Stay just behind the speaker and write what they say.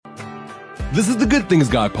This is the Good Things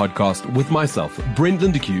Guy podcast with myself, Brent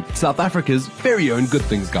Lindeque, South Africa's very own Good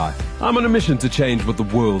Things Guy. I'm on a mission to change what the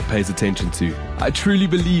world pays attention to. I truly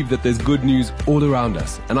believe that there's good news all around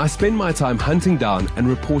us, and I spend my time hunting down and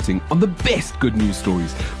reporting on the best good news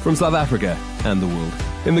stories from South Africa and the world.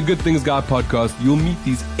 In the Good Things Guy podcast, you'll meet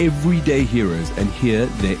these everyday heroes and hear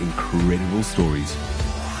their incredible stories.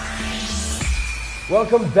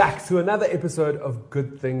 Welcome back to another episode of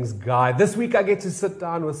Good Things Guy. This week I get to sit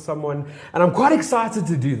down with someone, and I'm quite excited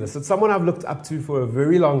to do this. It's someone I've looked up to for a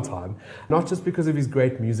very long time, not just because of his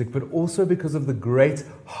great music, but also because of the great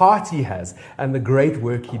heart he has and the great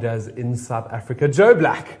work he does in South Africa. Joe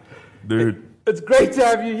Black. Dude. It's great to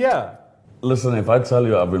have you here. Listen, if I tell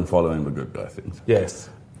you I've been following the Good Guy things. Yes.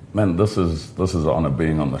 Man, this is an honor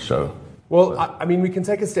being on the show. Well, I mean, we can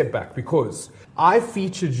take a step back because I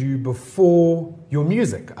featured you before your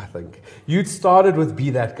music, I think. You'd started with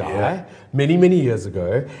Be That Guy many, many years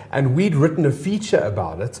ago, and we'd written a feature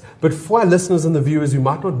about it. But for our listeners and the viewers who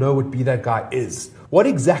might not know what Be That Guy is, what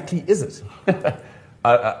exactly is it?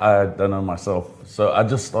 I don't know myself. So I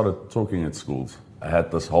just started talking at schools. I had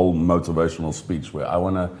this whole motivational speech where I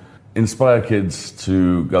want to inspire kids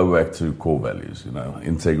to go back to core values,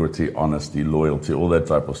 integrity, honesty, loyalty, all that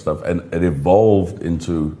type of stuff. And it evolved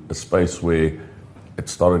into a space where it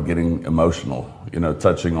started getting emotional,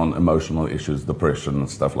 touching on emotional issues, depression and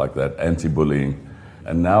stuff like that, anti-bullying.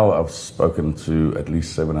 And now I've spoken to at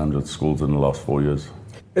least 700 schools in the last 4 years.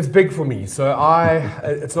 It's big for me. So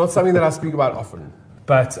it's not something that I speak about often.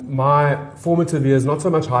 But my formative years, not so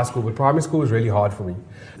much high school, but primary school was really hard for me.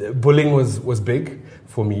 Bullying was big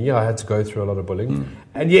for me. I had to go through a lot of bullying.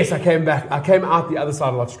 And yes, I came out the other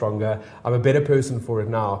side a lot stronger. I'm a better person for it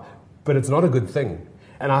now, but it's not a good thing.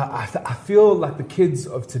 And I feel like the kids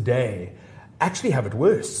of today actually have it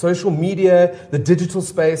worse. Social media, the digital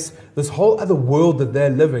space, this whole other world that they're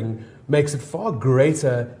living makes it far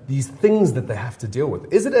greater, these things that they have to deal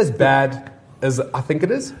with. Is it as bad as I think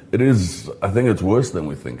it is? It is. I think it's worse than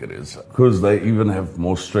we think it is, because they even have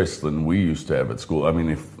more stress than we used to have at school. I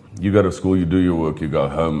mean, if you go to school, you do your work, you go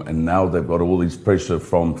home, and now they've got all these pressure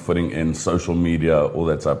from fitting in social media, all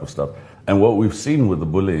that type of stuff. And what we've seen with the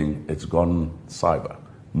bullying, it's gone cyber,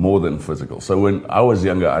 more than physical. So when I was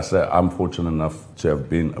younger, I say I'm fortunate enough to have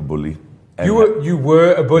been a bully. You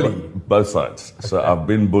were a bully? Both sides. Okay. So I've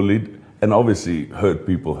been bullied, and obviously hurt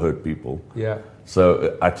people. Yeah.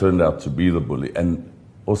 So I turned out to be the bully. And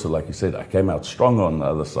also, like you said, I came out stronger on the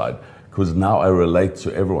other side because now I relate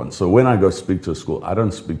to everyone. So when I go speak to a school, I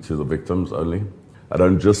don't speak to the victims only. I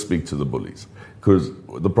don't just speak to the bullies. Because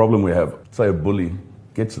the problem we have, say a bully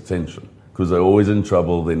gets attention because they're always in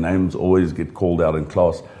trouble. Their names always get called out in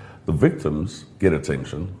class. The victims get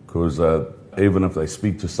attention because even if they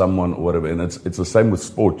speak to someone or whatever, and it's the same with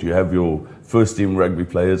sport. You have your first team rugby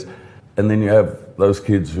players, and then you have those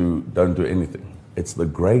kids who don't do anything. It's the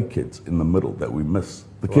grey kids in the middle that we miss.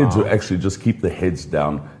 The kids who actually just keep their heads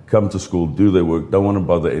down, come to school, do their work, don't want to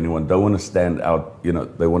bother anyone, don't want to stand out,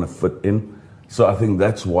 they want to fit in. So I think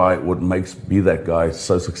that's why what makes Be That Guy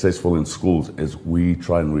so successful in schools is we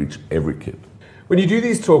try and reach every kid. When you do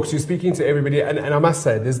these talks, you're speaking to everybody, and I must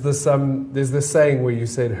say, there's this saying where you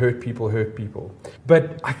said, hurt people.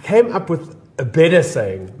 But I came up with a better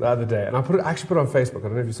saying the other day, and I actually put it on Facebook. I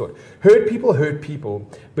don't know if you saw it. Hurt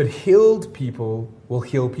people, but healed people will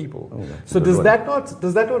heal people. Oh, so does that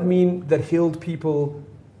not mean that healed people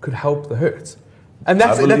could help the hurt? And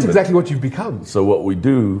that's exactly what you've become. So what we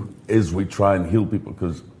do is we try and heal people,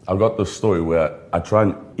 because I've got this story where I try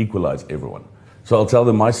and equalize everyone. So I'll tell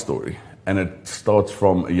them my story, and it starts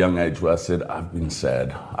from a young age where I said, I've been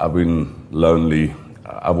sad, I've been lonely,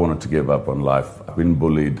 I wanted to give up on life, I've been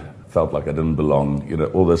bullied, felt like I didn't belong,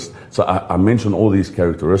 all this. So I mention all these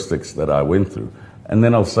characteristics that I went through. And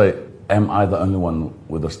then I'll say, am I the only one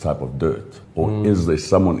with this type of dirt? Or is there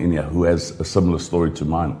someone in here who has a similar story to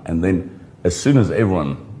mine? And then as soon as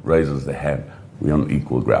everyone raises their hand, we're on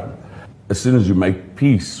equal ground. As soon as you make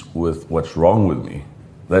peace with what's wrong with me,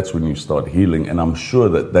 that's when you start healing. And I'm sure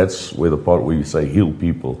that that's where the part where you say heal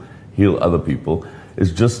people, heal other people,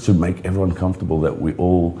 is just to make everyone comfortable that we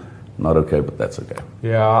all not okay, but that's okay.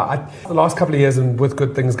 Yeah, the last couple of years and with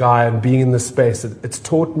Good Things Guy and being in this space, it's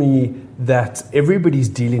taught me that everybody's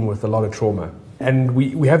dealing with a lot of trauma. And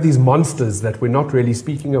we have these monsters that we're not really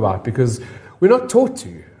speaking about because we're not taught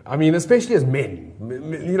to. I mean, especially as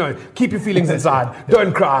men, keep your feelings inside,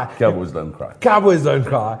 don't cry. Cowboys don't cry. Cowboys don't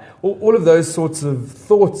cry. All of those sorts of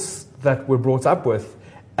thoughts that we're brought up with.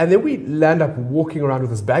 And then we land up walking around with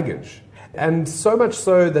this baggage. And so much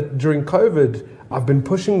so that during COVID, I've been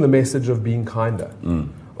pushing the message of being kinder,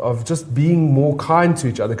 of just being more kind to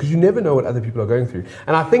each other, because you never know what other people are going through.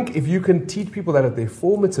 And I think if you can teach people that at their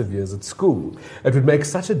formative years at school, it would make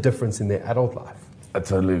such a difference in their adult life. I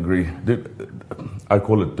totally agree. Dude, I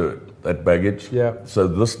call it dirt, that baggage. Yeah. So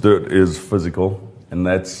this dirt is physical, and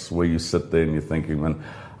that's where you sit there and you're thinking, man,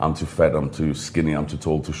 I'm too fat, I'm too skinny, I'm too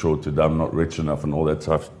tall, too short, I'm not rich enough, and all that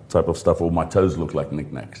type of stuff. Or my toes look like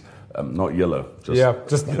knicknacks. Not yellow.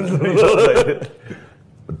 Just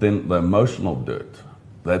But then the emotional dirt,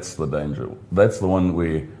 that's the danger. That's the one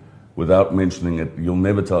where, without mentioning it, you'll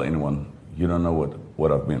never tell anyone, you don't know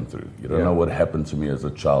what I've been through. You don't know what happened to me as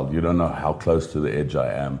a child. You don't know how close to the edge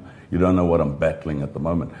I am. You don't know what I'm battling at the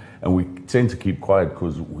moment. And we tend to keep quiet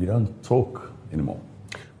because we don't talk anymore.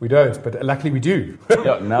 We don't, but luckily we do.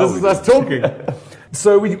 Yeah, now this is us talking.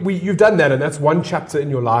 So you've done that, and that's one chapter in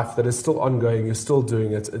your life that is still ongoing. You're still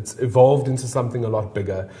doing it. It's evolved into something a lot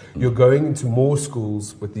bigger. You're going into more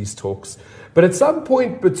schools with these talks. But at some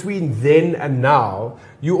point between then and now,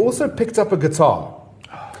 you also picked up a guitar.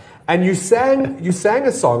 And you sang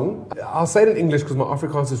a song. I'll say it in English because my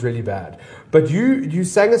Afrikaans is really bad. But you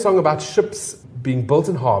sang a song about ships being built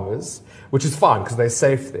in harbors, which is fine because they're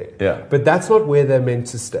safe there. Yeah. But that's not where they're meant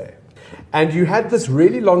to stay. And you had this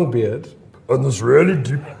really long beard and this really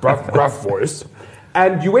deep, gruff voice.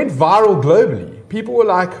 And you went viral globally. People were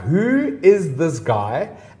like, who is this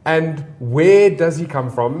guy? And where does he come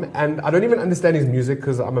from? And I don't even understand his music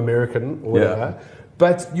because I'm American or whatever. Yeah.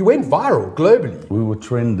 But you went viral globally. We were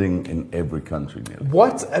trending in every country nearly.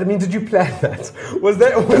 What? I mean, did you plan that? Was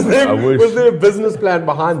there a business plan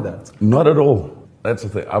behind that? Not at all. That's the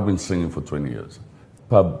thing. I've been singing for 20 years.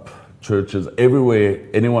 Pub, churches, everywhere.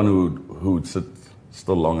 Anyone who would sit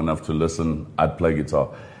still long enough to listen, I'd play guitar.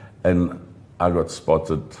 And I got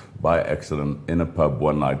spotted by accident in a pub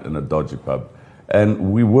one night, in a dodgy pub.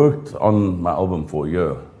 And we worked on my album for a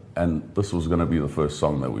year. And this was going to be the first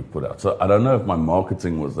song that we put out. So I don't know if my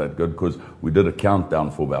marketing was that good, because we did a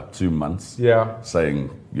countdown for about 2 months. Yeah.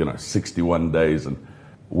 Saying, 61 days. And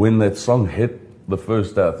when that song hit, the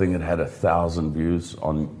first day, I think it had 1,000 views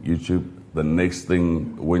on YouTube. The next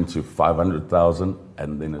thing went to 500,000.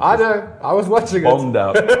 And then it I know. I was watching bombed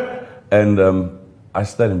out. And I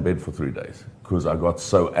stayed in bed for 3 days because I got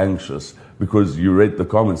so anxious. Because you read the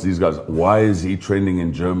comments, these guys, why is he trending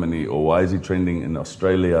in Germany, or why is he trending in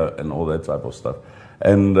Australia, and all that type of stuff.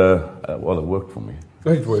 And, well, it worked for me.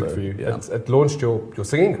 It worked for you. Yeah. It launched your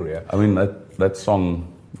singing career. I mean, that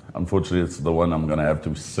song, unfortunately, it's the one I'm going to have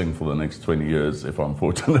to sing for the next 20 years if I'm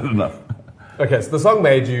fortunate enough. Okay, so the song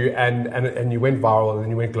made you, and you went viral, and then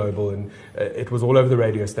you went global, and it was all over the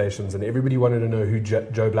radio stations, and everybody wanted to know who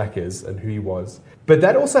Joe Black is and who he was. But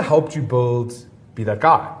that also helped you be that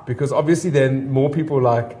guy, because obviously then more people are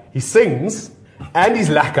like, he sings and he's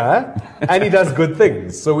lacquer and he does good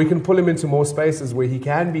things, so we can pull him into more spaces where he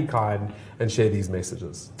can be kind and share these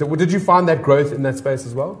messages. Did you find that growth in that space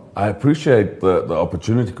as well? I appreciate the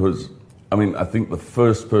opportunity, because I think the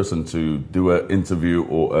first person to do an interview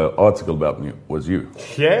or an article about me was you.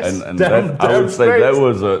 Yes, and I would say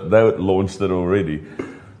that launched it already.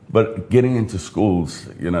 But getting into schools,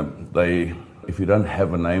 if you don't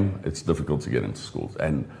have a name, it's difficult to get into schools.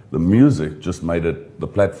 And the music just made the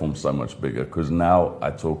platform so much bigger, because now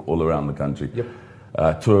I talk all around the country.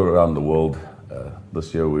 Yep. Tour around the world.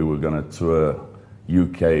 This year we were going to tour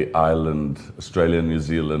UK, Ireland, Australia, New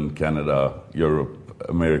Zealand, Canada, Europe,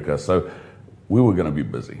 America. So we were going to be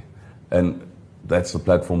busy. And that's the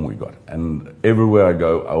platform we got. And everywhere I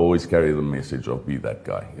go, I always carry the message of be that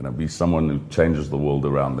guy. Be someone who changes the world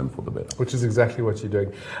around them for the better. Which is exactly what you're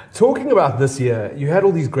doing. Talking about this year, you had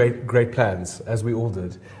all these great plans, as we all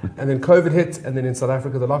did. And then COVID hit, and then in South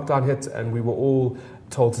Africa, the lockdown hit, and we were all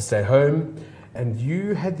told to stay home. And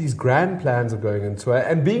you had these grand plans of going into it.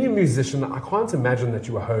 And being a musician, I can't imagine that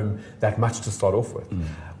you were home that much to start off with.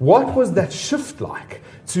 What was that shift like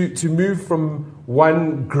to move from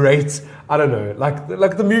one great, I don't know,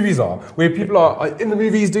 like the movies are, where people are in the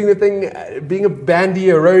movies doing the thing, being a bandy,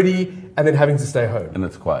 a roadie, and then having to stay home. And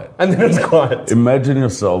it's quiet. Imagine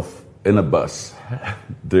yourself in a bus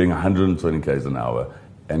doing 120 k's an hour,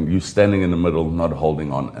 and you standing in the middle, not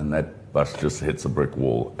holding on, and that bus just hits a brick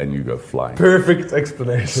wall and you go flying. Perfect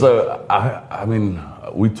explanation. So, I mean,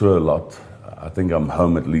 we tour a lot. I think I'm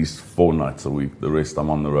home at least 4 nights a week. The rest I'm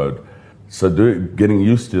on the road. So getting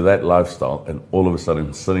used to that lifestyle, and all of a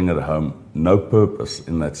sudden sitting at home, no purpose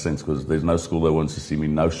in that sense, because there's no school that wants to see me,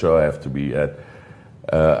 no show I have to be at.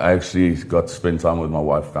 I actually got to spend time with my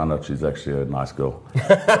wife, found out she's actually a nice girl.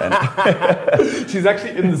 She's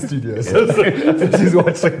actually in the studio, so she's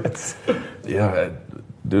watching this. Yeah.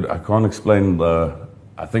 Dude, I can't explain the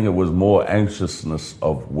I think it was more anxiousness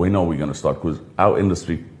of when are we going to start, because our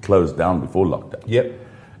industry closed down before lockdown. Yep.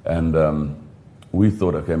 And we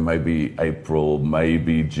thought, okay, maybe April,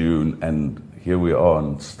 maybe June, and here we are,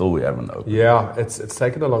 and still we haven't opened. Yeah, it's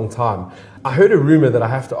taken a long time. I heard a rumor that I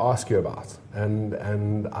have to ask you about, and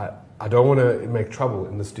I don't want to make trouble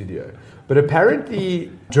in the studio. But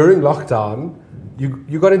apparently, during lockdown,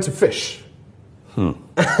 you got into fish. And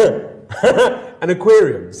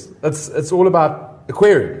aquariums. It's all about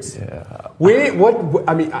aquariums. Yeah.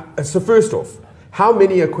 So first off, how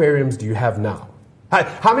many aquariums do you have now?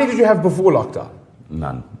 How many did you have before lockdown?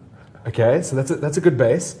 None. Okay, so that's a good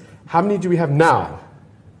base. How many do we have now?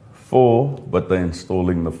 4, but they're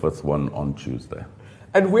installing the 5th one on Tuesday.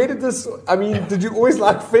 And where did this, did you always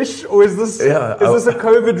like fish, or is this a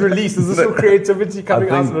COVID release? Is this your creativity coming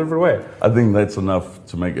out in a different way? I think that's enough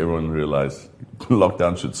to make everyone realize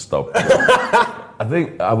lockdown should stop. I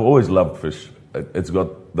think I've always loved fish.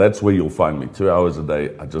 That's where you'll find me. 2 hours a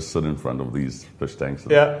day, I just sit in front of these fish tanks.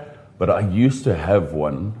 Yeah. But I used to have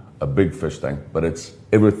a big fish tank, but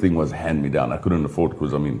everything was hand-me-down. I couldn't afford,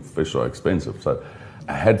 because, fish are expensive. So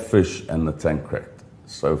I had fish and the tank cracked.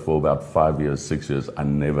 So for about 5 years, 6 years, I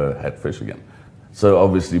never had fish again. So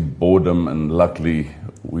obviously boredom, and luckily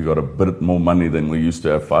we got a bit more money than we used to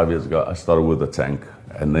have 5 years ago. I started with a tank,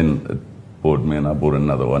 and then it bored me and I bought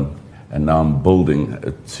another one. And now I'm building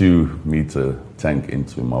a 2-meter tank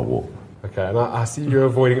into my wall. Okay, and I see you're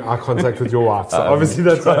avoiding eye contact with your wife, so obviously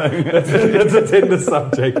that's a tender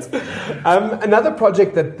subject. Another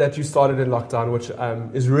project that you started in lockdown, which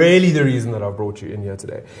is really the reason that I've brought you in here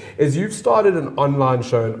today, is you've started an online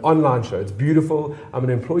show. It's beautiful. I'm going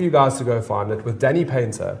to implore you guys to go find it, with Danny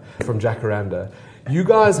Painter from Jacaranda. You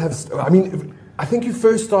guys have, I think you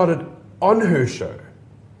first started on her show,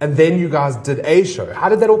 and then you guys did a show. How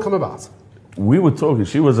did that all come about? We were talking,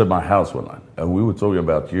 she was at my house one night, and we were talking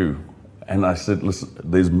about you. And I said,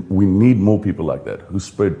 listen, we need more people like that who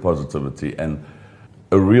spread positivity and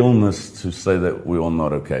a realness to say that we're all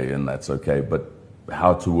not okay and that's okay, but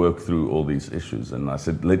how to work through all these issues. And I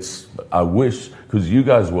said, I wish, because you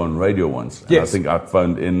guys were on radio once. And yes. I think I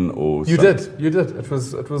phoned in or You did. It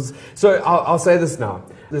was. So I'll say this now.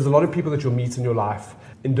 There's a lot of people that you'll meet in your life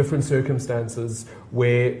in different circumstances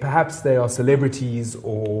where perhaps they are celebrities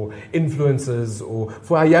or influencers, or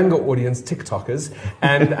for our younger audience, TikTokers,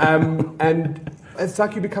 and it's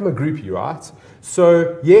like you become a groupie, right?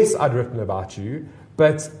 So yes, I'd written about you,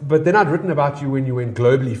 but then I'd written about you when you went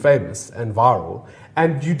globally famous and viral,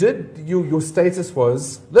 and your status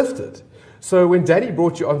was lifted. So when Daddy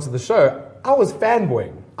brought you onto the show, I was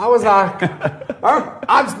fanboying. I was like,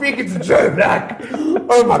 I'm speaking to Joe Black.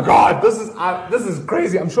 Oh my God, this is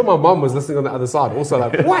crazy. I'm sure my mom was listening on the other side, also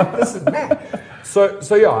like, what? This is mad.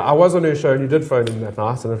 So yeah, I was on her show, and you did phone in that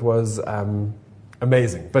night, and it was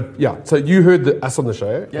amazing. But yeah, so you heard us on the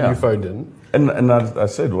show, and you phoned in. And I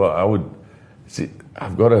said, well, I would see.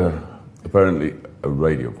 I've got apparently a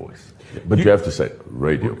radio voice. But you have to say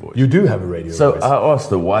radio voice. You do have a radio voice. So I asked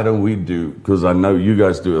her, why don't we do, because I know you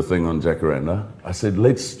guys do a thing on Jacaranda. I said,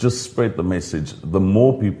 let's just spread the message. The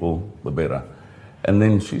more people, the better. And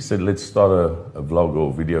then she said, let's start a vlog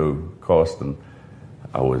or video cast. And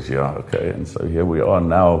I was, okay. And so here we are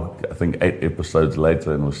now, I think 8 episodes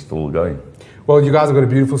later, and we're still going. Well, you guys have got a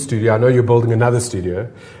beautiful studio. I know you're building another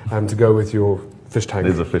studio to go with your fish tank.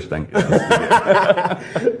 There's a fish tank.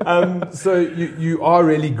 So you are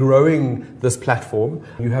really growing this platform.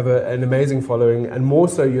 You have an amazing following, and more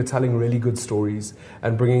so, you're telling really good stories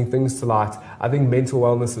and bringing things to light. I think mental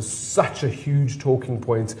wellness is such a huge talking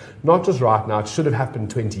point, not just right now. It should have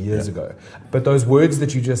happened 20 years ago. But those words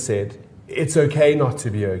that you just said, it's okay not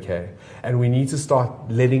to be okay. And we need to start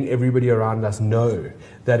letting everybody around us know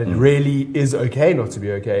that it really is okay not to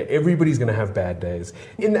be okay. Everybody's going to have bad days.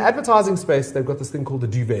 In the advertising space, they've got this thing called the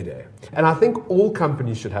duvet day. And I think all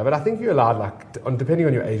companies should have it. I think you're allowed, depending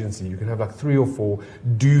on your agency, you can have 3 or 4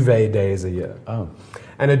 duvet days a year. Oh.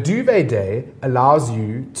 And a duvet day allows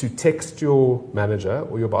you to text your manager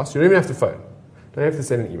or your boss. You don't even have to phone. You don't have to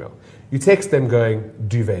send an email. You text them going,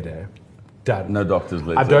 duvet day. Done. No doctor's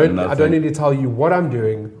letter. I don't need to tell you what I'm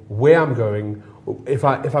doing, where I'm going. If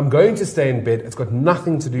I'm going to stay in bed, it's got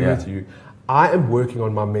nothing to do with you. I am working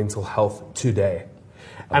on my mental health today.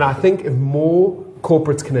 And I think if more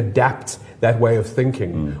corporates can adapt that way of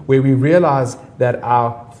thinking, where we realize that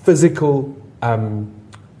our physical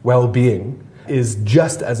well-being is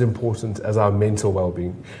just as important as our mental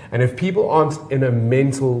well-being. And if people aren't in a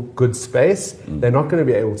mental good space, they're not going to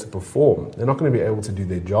be able to perform. They're not going to be able to do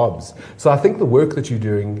their jobs. So I think the work that you're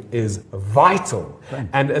doing is vital. Thanks.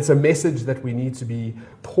 And it's a message that we need to be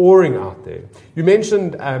pouring out there. You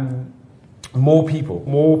mentioned more people,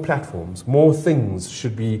 more platforms, more things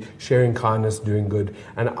should be sharing kindness, doing good.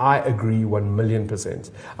 And I agree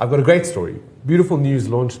 1,000,000%. I've got a great story. Beautiful News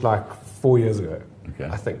launched like 4 years ago,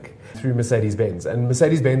 I think, through Mercedes-Benz. And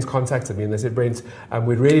Mercedes-Benz contacted me and they said, Brent,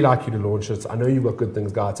 we'd really like you to launch it. I know you've got good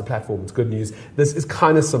things, guys. It's a platform. It's good news. This is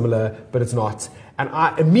kind of similar, but it's not. And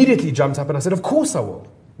I immediately jumped up and I said, of course I will.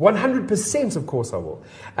 100% of course I will.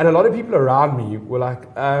 And a lot of people around me were like,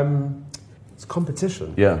 it's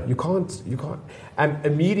competition. Yeah. You can't. And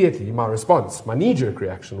immediately my response, my knee-jerk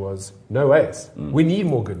reaction was, no ways. We need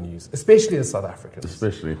more good news, especially as South Africans.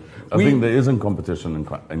 Especially. I think there isn't competition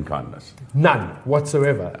in kindness. None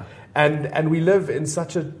whatsoever. Yeah. And we live in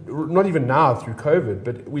such a, not even now through COVID,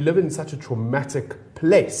 but we live in such a traumatic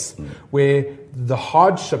place where the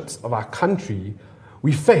hardships of our country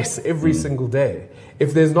we face every single day.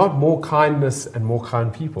 If there's not more kindness and more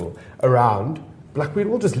kind people around, like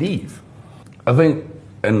we'll just leave. I think,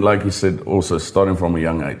 and like you said, also starting from a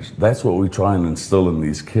young age, that's what we try and instill in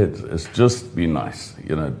these kids, is just be nice,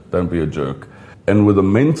 don't be a jerk. And with the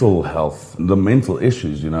mental health, the mental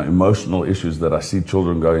issues, emotional issues that I see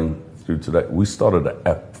children going through today, we started an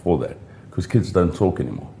app for that, because kids don't talk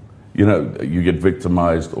anymore. You get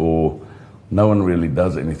victimized or no one really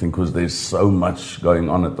does anything because there's so much going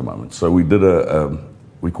on at the moment. So we did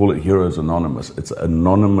we call it Heroes Anonymous. It's an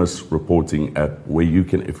anonymous reporting app where you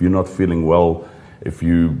can, if you're not feeling well, if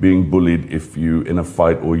you're being bullied, if you're in a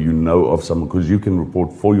fight or you know of someone, because you can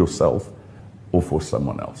report for yourself or for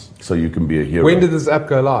someone else. So you can be a hero. When did this app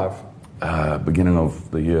go live? Beginning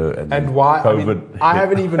of the year. And why? COVID I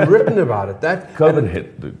haven't even written about it. COVID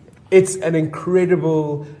hit, dude. It's an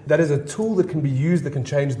incredible, that is a tool that can be used that can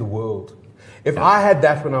change the world. If I had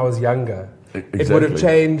that when I was younger, it would have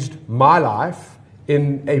changed my life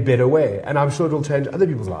in a better way. And I'm sure it'll change other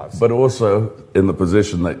people's lives. But also, in the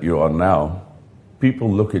position that you are now, people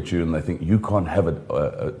look at you and they think, you can't have an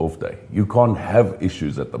off day. You can't have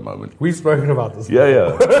issues at the moment. We've spoken about this.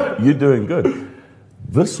 Yeah. You're doing good.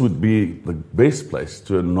 This would be the best place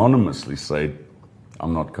to anonymously say,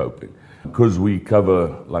 I'm not coping. Because we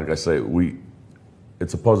cover, like I say,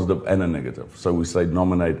 it's a positive and a negative. So we say,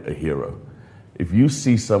 nominate a hero. If you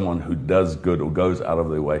see someone who does good or goes out of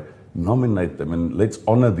their way, nominate them and let's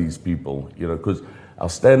honor these people, because our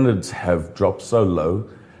standards have dropped so low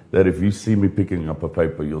that if you see me picking up a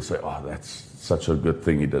paper, you'll say, oh, that's such a good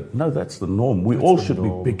thing he did. No, that's the norm. We all should be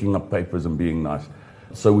picking up papers and being nice.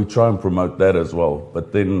 So we try and promote that as well.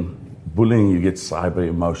 But then bullying, you get cyber,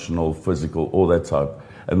 emotional, physical, all that type.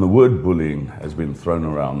 And the word bullying has been thrown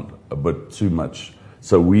around a bit too much.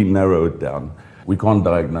 So we narrow it down. We can't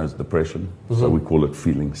diagnose depression, so we call it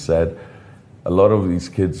feeling sad. A lot of these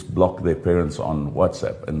kids block their parents on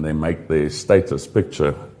WhatsApp and they make their status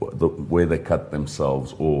picture where they cut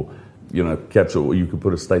themselves or, capture, or you could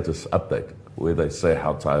put a status update where they say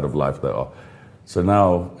how tired of life they are. So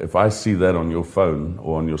now, if I see that on your phone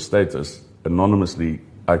or on your status, anonymously,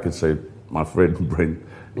 I could say, my friend Brent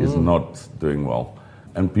is not doing well.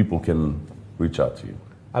 And people can reach out to you.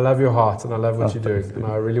 I love your heart and I love what you're doing, and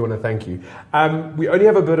I really want to thank you. We only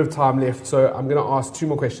have a bit of time left, so I'm going to ask two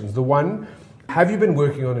more questions. The one, have you been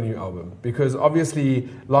working on a new album? Because obviously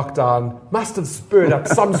lockdown must have spurred up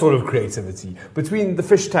some sort of creativity. Between the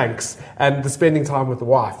fish tanks and the spending time with the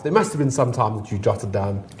wife, there must have been some time that you jotted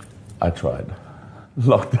down. I tried.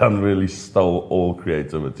 Lockdown really stole all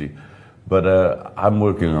creativity. But I'm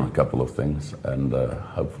working on a couple of things and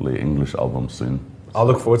hopefully English album soon. I'll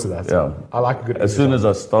look forward to that. Yeah. I like a good As soon as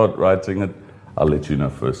I start writing it, I'll let you know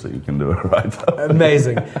first so you can do it right.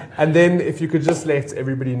 Amazing. And then if you could just let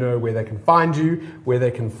everybody know where they can find you, where they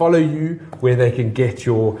can follow you, where they can get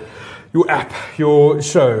your app, your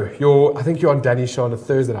show, I think you're on Danny's show on a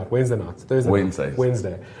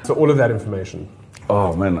Wednesday. So all of that information.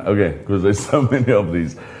 Oh man, okay, because there's so many of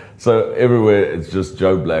these. So everywhere it's just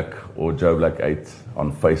Joe Black or Joe Black 8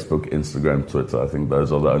 on Facebook, Instagram, Twitter. I think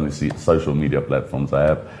those are the only social media platforms I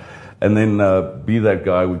have. And then Be That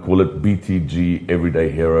Guy, we call it BTG, Everyday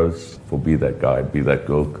Heroes, for Be That Guy, Be That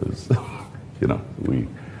Girl, because, we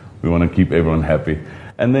want to keep everyone happy.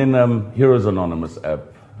 And then Heroes Anonymous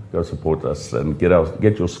app, go support us and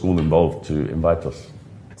get your school involved to invite us.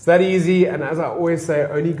 It's that easy, and as I always say,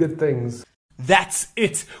 only good things. That's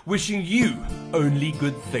it. Wishing you only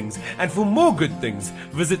good things. And for more good things,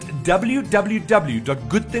 visit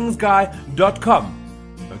www.goodthingsguy.com.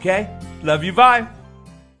 Okay? Love you, bye.